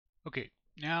Okay,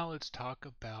 now let's talk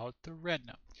about the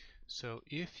retina. So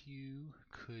if you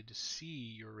could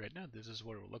see your retina, this is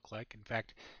what it would look like. In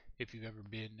fact, if you've ever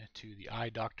been to the eye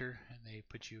doctor and they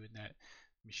put you in that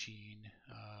machine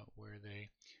where they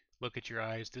look at your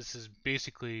eyes, this is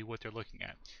basically what they're looking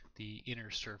at, the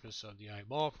inner surface of the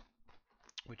eyeball,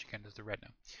 which again is the retina.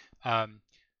 Um,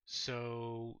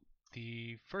 so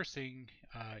the first thing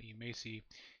you may see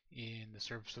in the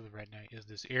surface of the retina is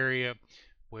this area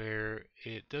where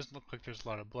it doesn't look like there's a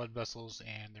lot of blood vessels,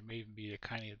 and there may even be a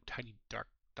kind of tiny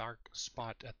dark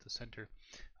spot at the center.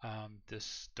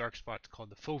 This dark spot is called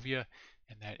the fovea,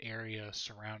 and that area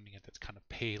surrounding it that's kind of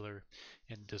paler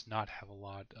and does not have a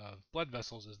lot of blood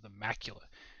vessels is the macula.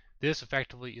 This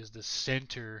effectively is the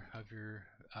center of your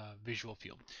visual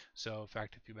field. So in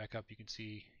fact, if you back up, you can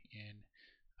see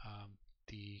in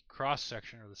the cross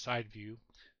section or the side view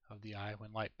of the eye,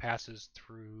 when light passes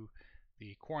through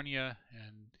the cornea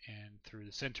and through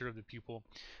the center of the pupil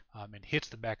and hits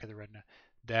the back of the retina,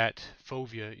 that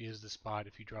fovea is the spot.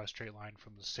 If you draw a straight line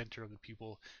from the center of the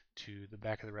pupil to the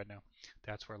back of the retina,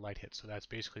 that's where light hits. So that's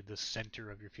basically the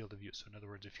center of your field of view. So in other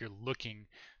words, if you're looking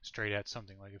straight at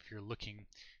something, like if you're looking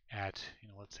at,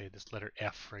 let's say this letter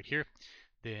F right here,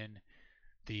 then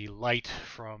the light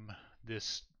from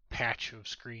this patch of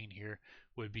screen here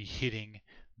would be hitting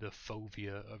the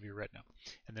fovea of your retina.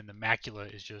 And then the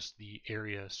macula is just the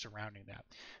area surrounding that.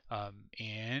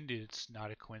 And it's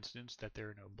not a coincidence that there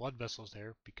are no blood vessels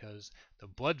there, because the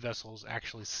blood vessels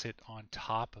actually sit on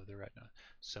top of the retina.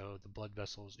 So the blood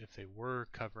vessels, if they were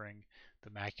covering the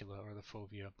macula or the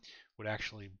fovea, would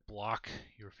actually block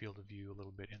your field of view a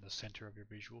little bit in the center of your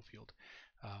visual field.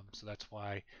 So that's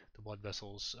why the blood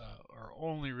vessels are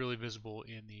only really visible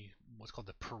in the what's called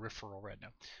the peripheral retina.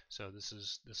 So this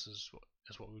is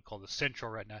what we would call the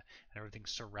central retina, and everything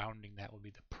surrounding that would be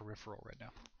the peripheral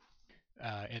retina.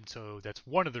 And so that's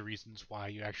one of the reasons why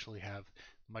you actually have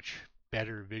much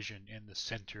better vision in the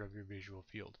center of your visual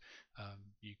field.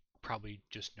 You probably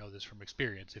just know this from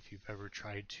experience. If you've ever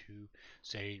tried to,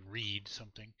 say, read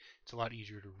something, it's a lot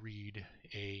easier to read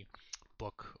a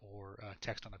book or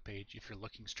text on a page if you're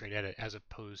looking straight at it, as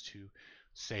opposed to,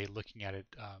 say, looking at it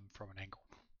from an angle.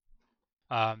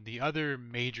 The other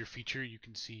major feature you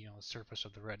can see on the surface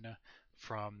of the retina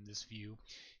from this view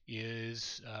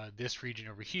is this region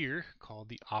over here called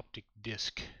the optic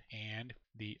disc. And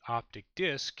the optic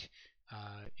disc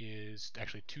is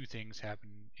actually two things happen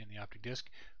in the optic disc.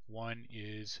 One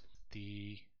is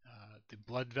the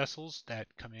blood vessels that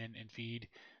come in and feed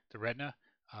the retina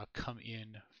come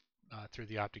in through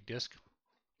the optic disc.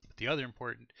 But the other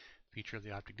important feature of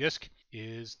the optic disc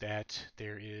is that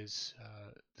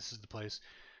this is the place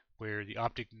where the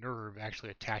optic nerve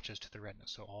actually attaches to the retina.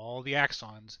 So all the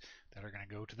axons that are going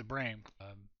to go to the brain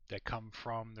that come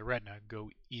from the retina go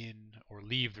in or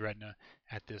leave the retina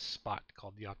at this spot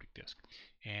called the optic disc.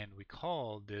 And we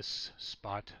call this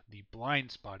spot the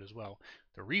blind spot as well.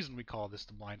 The reason we call this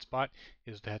the blind spot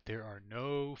is that there are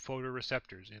no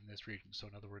photoreceptors in this region. So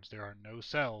in other words, there are no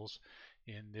cells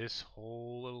in this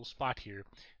whole little spot here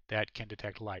that can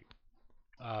detect light.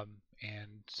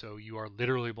 And so you are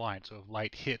literally blind. So if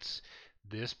light hits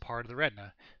this part of the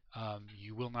retina,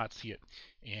 you will not see it.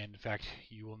 And in fact,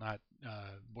 you will not,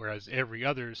 whereas every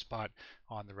other spot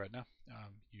on the retina,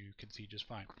 you can see just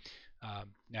fine.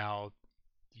 Now,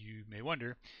 you may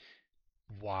wonder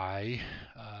why,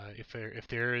 if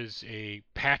there is a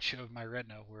patch of my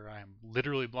retina where I'm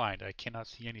literally blind, I cannot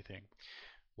see anything,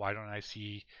 why don't I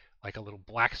see like a little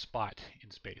black spot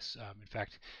in space? In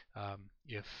fact,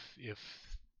 if if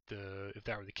if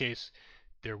that were the case,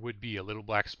 there would be a little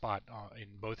black spot in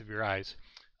both of your eyes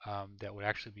that would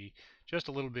actually be just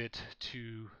a little bit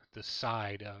to the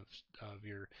side of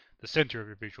the center of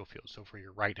your visual field. So for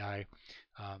your right eye,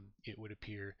 it would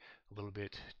appear a little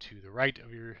bit to the right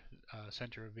of your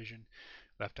center of vision.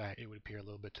 Left eye, it would appear a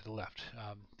little bit to the left.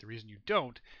 The reason you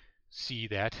don't see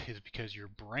that is because your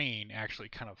brain actually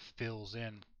kind of fills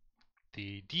in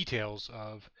the details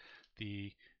of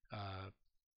the uh,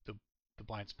 the, the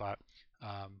blind spot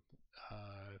um,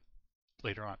 uh,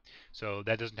 later on. So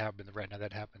that doesn't happen in the retina;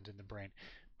 that happens in the brain.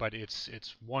 But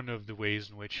it's one of the ways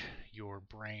in which your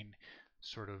brain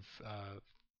sort of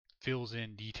fills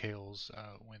in details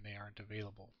when they aren't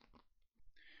available.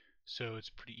 So it's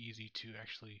pretty easy to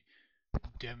actually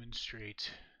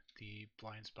demonstrate the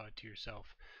blind spot to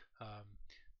yourself. Um,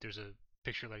 there's a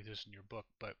picture like this in your book,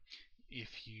 but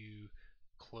if you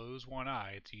close one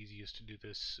eye, it's easiest to do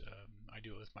this. I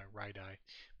do it with my right eye.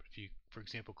 But if you, for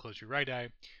example, close your right eye,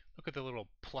 look at the little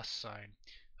plus sign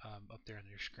up there on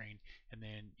your screen, and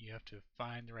then you have to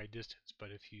find the right distance. But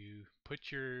if you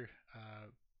put your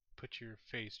put your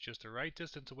face just the right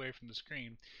distance away from the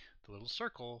screen, the little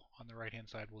circle on the right hand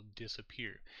side will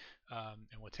disappear.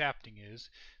 And what's happening is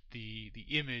the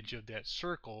image of that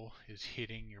circle is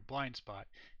hitting your blind spot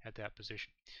at that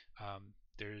position.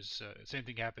 There's same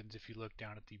thing happens if you look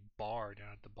down at the bar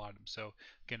down at the bottom. So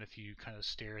again, if you kind of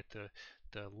stare at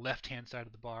the left hand side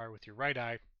of the bar with your right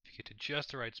eye, if you get to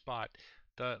just the right spot,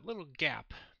 the little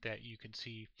gap that you can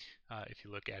see if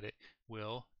you look at it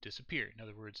will disappear. In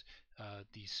other words,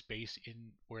 the space in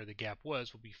where the gap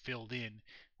was will be filled in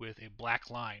with a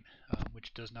black line,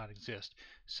 which does not exist.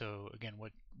 So again,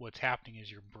 what's happening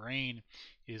is your brain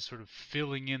is sort of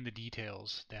filling in the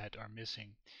details that are missing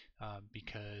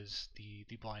because the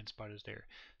blind spot is there.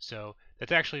 So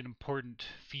that's actually an important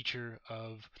feature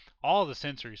of all the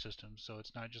sensory systems. So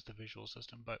it's not just the visual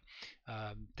system, but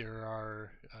there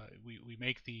are we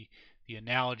make the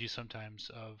analogy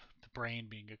sometimes of the brain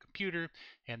being a computer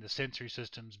and the sensory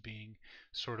systems being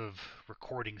sort of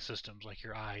recording systems, like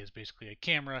your eye is basically a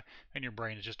camera and your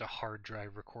brain is just a hard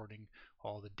drive recording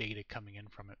all the data coming in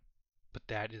from it. But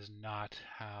that is not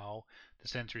how the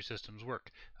sensory systems work.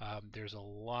 There's a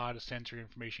lot of sensory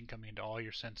information coming into all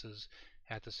your senses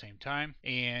at the same time,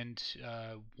 and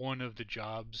one of the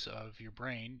jobs of your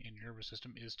brain and your nervous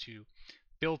system is to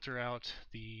filter out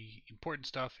the important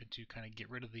stuff and to kind of get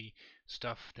rid of the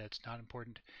stuff that's not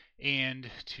important,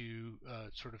 and to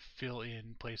sort of fill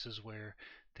in places where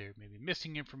there may be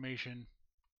missing information,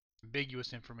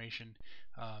 ambiguous information,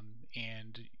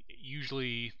 and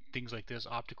usually things like this,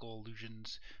 optical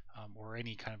illusions, or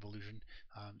any kind of illusion,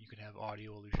 you can have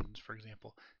audio illusions, for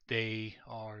example,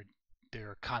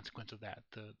 they're a consequence of that.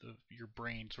 Your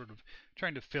brain sort of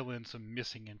trying to fill in some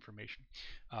missing information.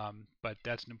 But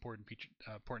that's an important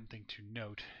thing to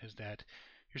note, is that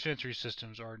your sensory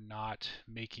systems are not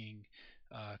making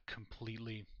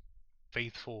completely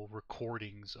faithful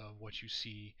recordings of what you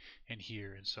see and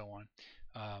hear and so on.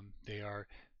 They are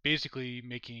basically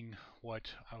making what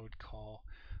I would call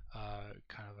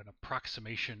kind of an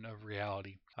approximation of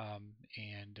reality,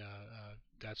 and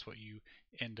that's what you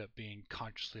end up being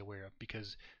consciously aware of,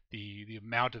 because the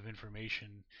amount of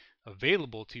information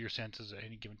available to your senses at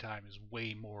any given time is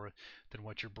way more than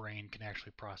what your brain can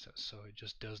actually process. So it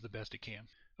just does the best it can.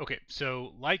 Okay,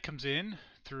 so light comes in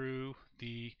through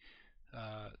the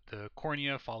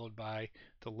cornea, followed by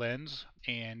the lens,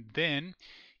 and then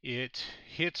it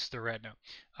hits the retina.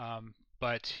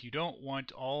 But you don't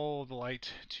want all the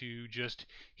light to just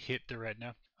hit the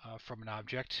retina from an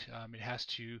object. It has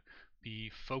to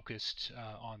be focused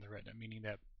on the retina, meaning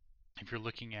that if you're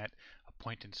looking at a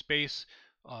point in space,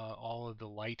 all of the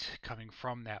light coming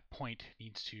from that point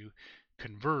needs to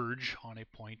converge on a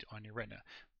point on your retina.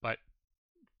 But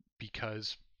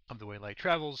because of the way light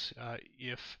travels,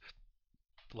 if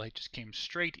the light just came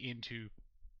straight into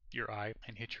your eye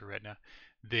and hit your retina,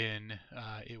 then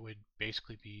it would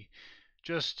basically be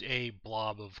just a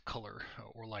blob of color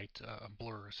or light, a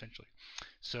blur essentially.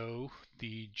 So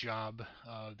the job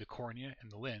of the cornea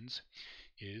and the lens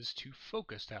is to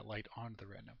focus that light onto the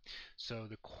retina. So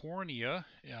the cornea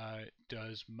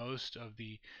does most of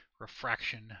the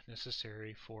refraction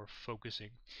necessary for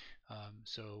focusing.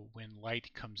 So when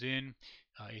light comes in,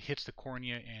 it hits the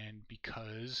cornea, and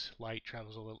because light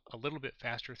travels a little bit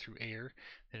faster through air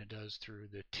than it does through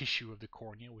the tissue of the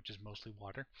cornea, which is mostly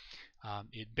water,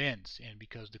 it bends. And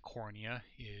because the cornea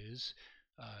is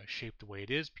shaped the way it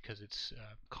is, because it's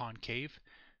concave,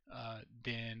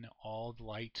 then all the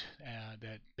light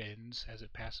that bends as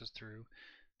it passes through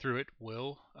it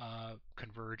will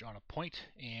converge on a point,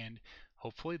 and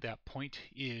hopefully that point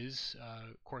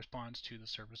corresponds to the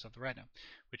surface of the retina,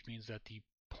 which means that the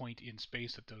point in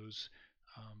space that those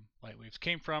light waves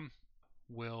came from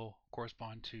will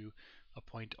correspond to a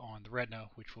point on the retina,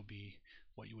 which will be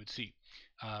what you would see.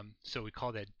 So we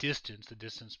call that distance, the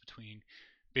distance between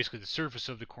basically the surface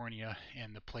of the cornea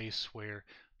and the place where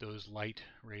those light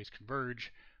rays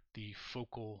converge, the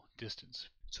focal distance.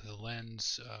 So the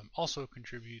lens also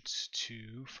contributes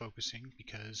to focusing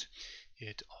because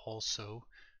it also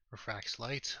refracts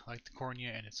light like the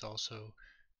cornea, and it's also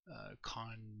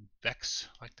convex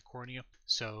like the cornea.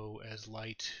 So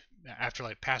after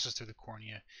light passes through the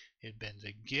cornea, it bends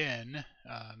again,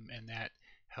 and that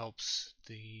helps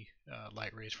the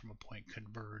light rays from a point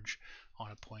converge on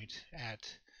a point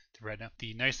at the retina.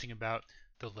 The nice thing about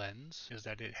the lens is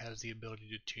that it has the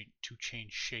ability to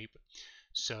change shape.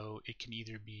 So it can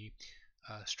either be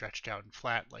stretched out and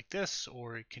flat like this,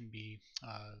 or it can be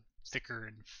thicker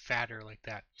and fatter like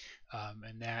that.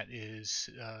 And that is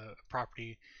a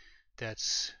property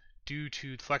that's due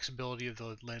to the flexibility of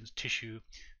the lens tissue,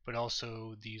 but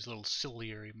also these little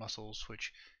ciliary muscles,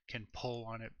 which can pull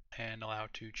on it and allow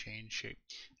it to change shape.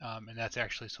 And that's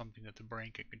actually something that the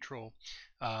brain can control,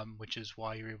 which is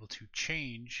why you're able to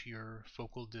change your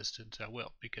focal distance at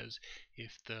will. Because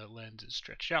if the lens is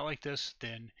stretched out like this,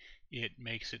 then it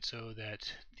makes it so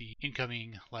that the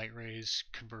incoming light rays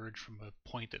converge from a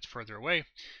point that's further away,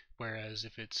 whereas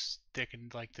if it's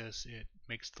thickened like this, it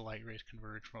makes the light rays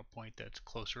converge from a point that's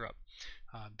closer up.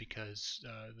 Because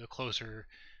the closer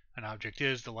an object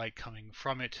is, the light coming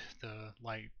from it, the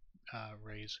light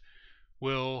rays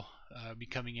will be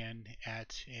coming in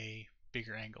at a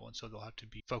bigger angle, and so they'll have to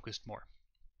be focused more.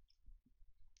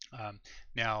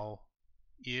 Now,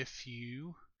 if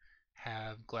you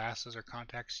have glasses or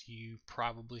contacts, you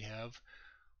probably have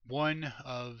one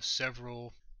of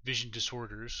several vision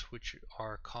disorders which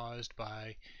are caused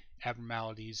by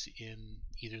abnormalities in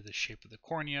either the shape of the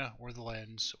cornea or the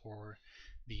lens or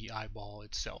the eyeball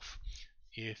itself.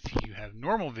 If you have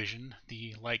normal vision,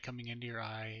 the light coming into your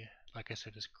eye, like I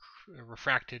said, is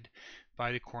refracted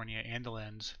by the cornea and the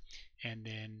lens, and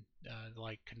then the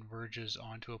light converges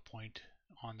onto a point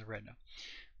on the retina.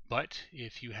 But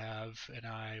if you have an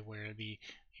eye where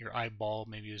your eyeball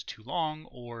maybe is too long,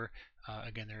 or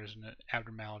again there is an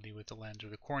abnormality with the lens or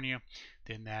the cornea,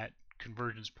 then that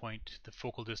convergence point, the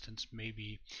focal distance, may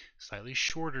be slightly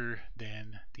shorter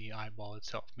than the eyeball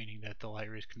itself, meaning that the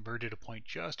light rays converge at a point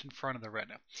just in front of the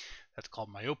retina. That's called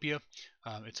myopia.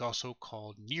 It's also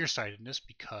called nearsightedness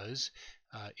because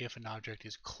if an object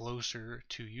is closer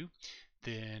to you,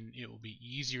 then it will be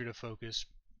easier to focus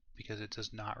because it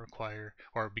does not require,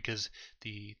 or because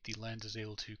the lens is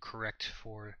able to correct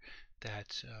for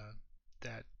that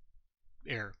that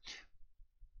error.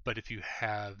 But if you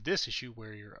have this issue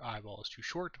where your eyeball is too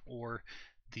short, or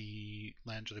the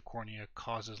lens or the cornea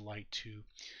causes light to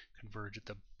converge at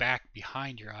the back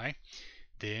behind your eye,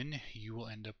 then you will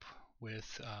end up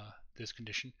with this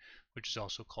condition, which is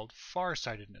also called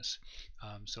farsightedness.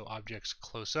 So objects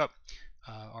close up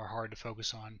are hard to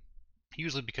focus on,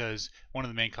 usually because one of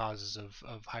the main causes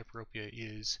of hyperopia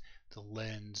is the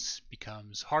lens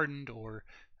becomes hardened or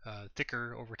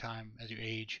thicker over time as you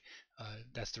age.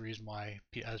 That's the reason why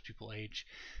as people age,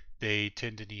 they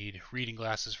tend to need reading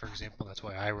glasses, for example. That's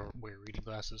why I wear reading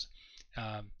glasses.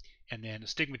 And then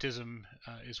astigmatism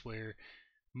is where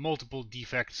multiple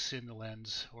defects in the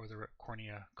lens or the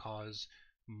cornea cause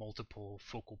multiple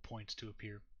focal points to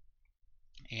appear.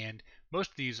 And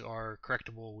most of these are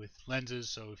correctable with lenses.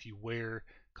 So if you wear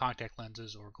contact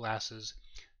lenses or glasses,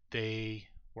 they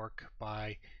work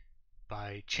by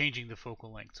changing the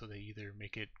focal length. So they either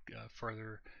make it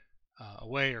further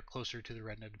away or closer to the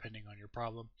retina, depending on your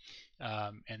problem.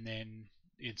 And then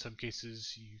in some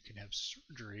cases, you can have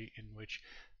surgery in which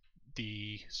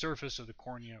the surface of the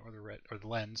cornea or the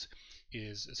lens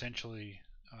is essentially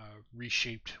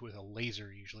reshaped with a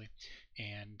laser usually,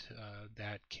 and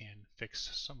that can fix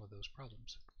some of those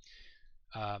problems.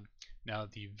 Now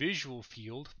the visual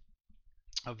field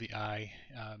of the eye,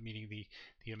 meaning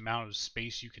the amount of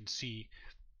space you can see,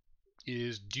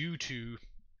 is due to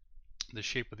the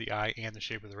shape of the eye and the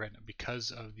shape of the retina,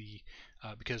 because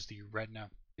the retina,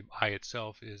 the eye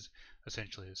itself, is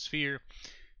essentially a sphere,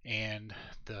 and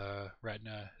the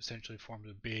retina essentially forms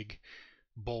a big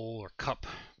bowl or cup.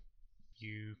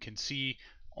 You can see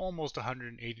almost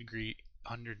 180 degrees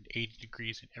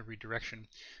in every direction,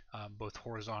 both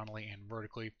horizontally and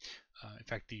vertically. In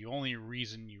fact, the only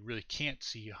reason you really can't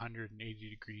see 180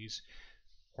 degrees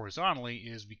horizontally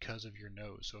is because of your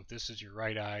nose. So if this is your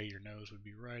right eye, your nose would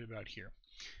be right about here.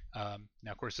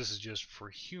 Now, of course, this is just for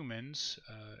humans.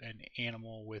 An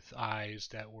animal with eyes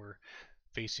that were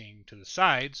facing to the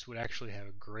sides would actually have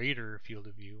a greater field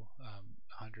of view,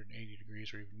 180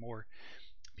 degrees or even more,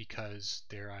 because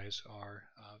their eyes are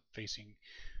facing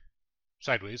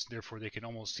sideways, therefore they can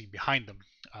almost see behind them.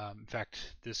 In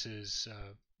fact, this is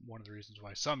one of the reasons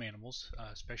why some animals,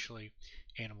 especially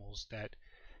animals that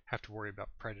have to worry about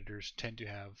predators, tend to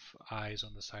have eyes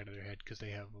on the side of their head because they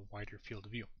have a wider field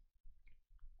of view.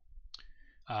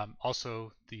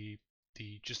 Also,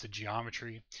 just the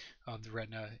geometry of the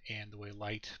retina and the way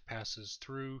light passes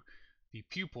through the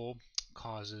pupil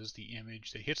causes the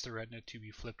image that hits the retina to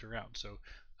be flipped around. So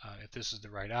if this is the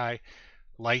right eye,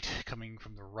 light coming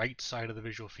from the right side of the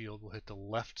visual field will hit the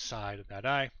left side of that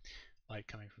eye. Light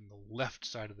coming from the left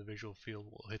side of the visual field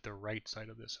will hit the right side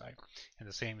of this eye. And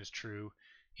the same is true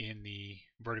in the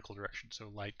vertical direction. So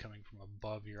light coming from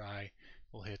above your eye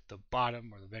will hit the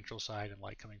bottom or the ventral side, and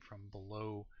light coming from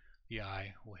below the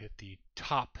eye will hit the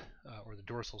top or the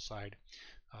dorsal side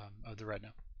of the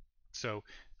retina. So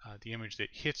the image that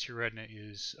hits your retina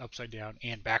is upside down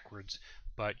and backwards,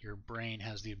 but your brain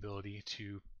has the ability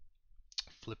to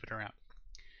flip it around.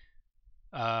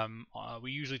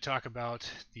 We usually talk about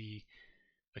the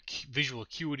visual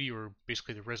acuity, or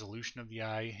basically the resolution of the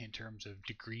eye, in terms of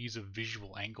degrees of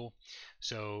visual angle.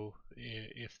 So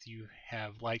if you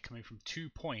have light coming from 2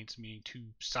 points, meaning two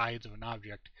sides of an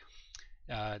object,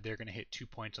 they're going to hit 2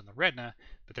 points on the retina,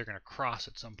 but they're going to cross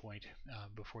at some point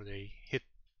before they hit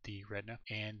the retina,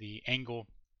 and the angle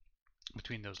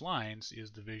between those lines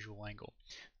is the visual angle.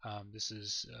 This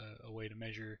is a way to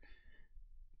measure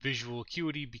visual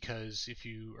acuity, because if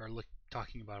you are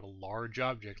talking about a large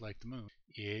object like the moon,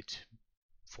 it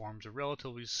forms a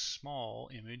relatively small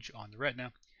image on the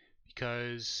retina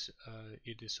because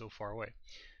it is so far away.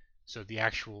 So the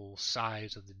actual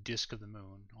size of the disk of the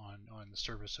moon on the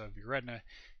surface of your retina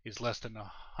is less than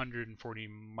 140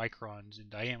 microns in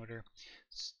diameter,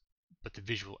 but the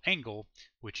visual angle,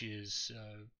 which is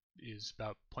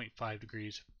about 0.5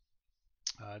 degrees,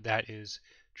 that is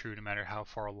true no matter how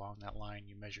far along that line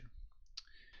you measure.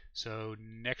 So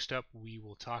next up, we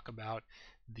will talk about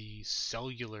the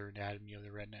cellular anatomy of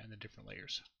the retina and the different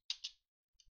layers.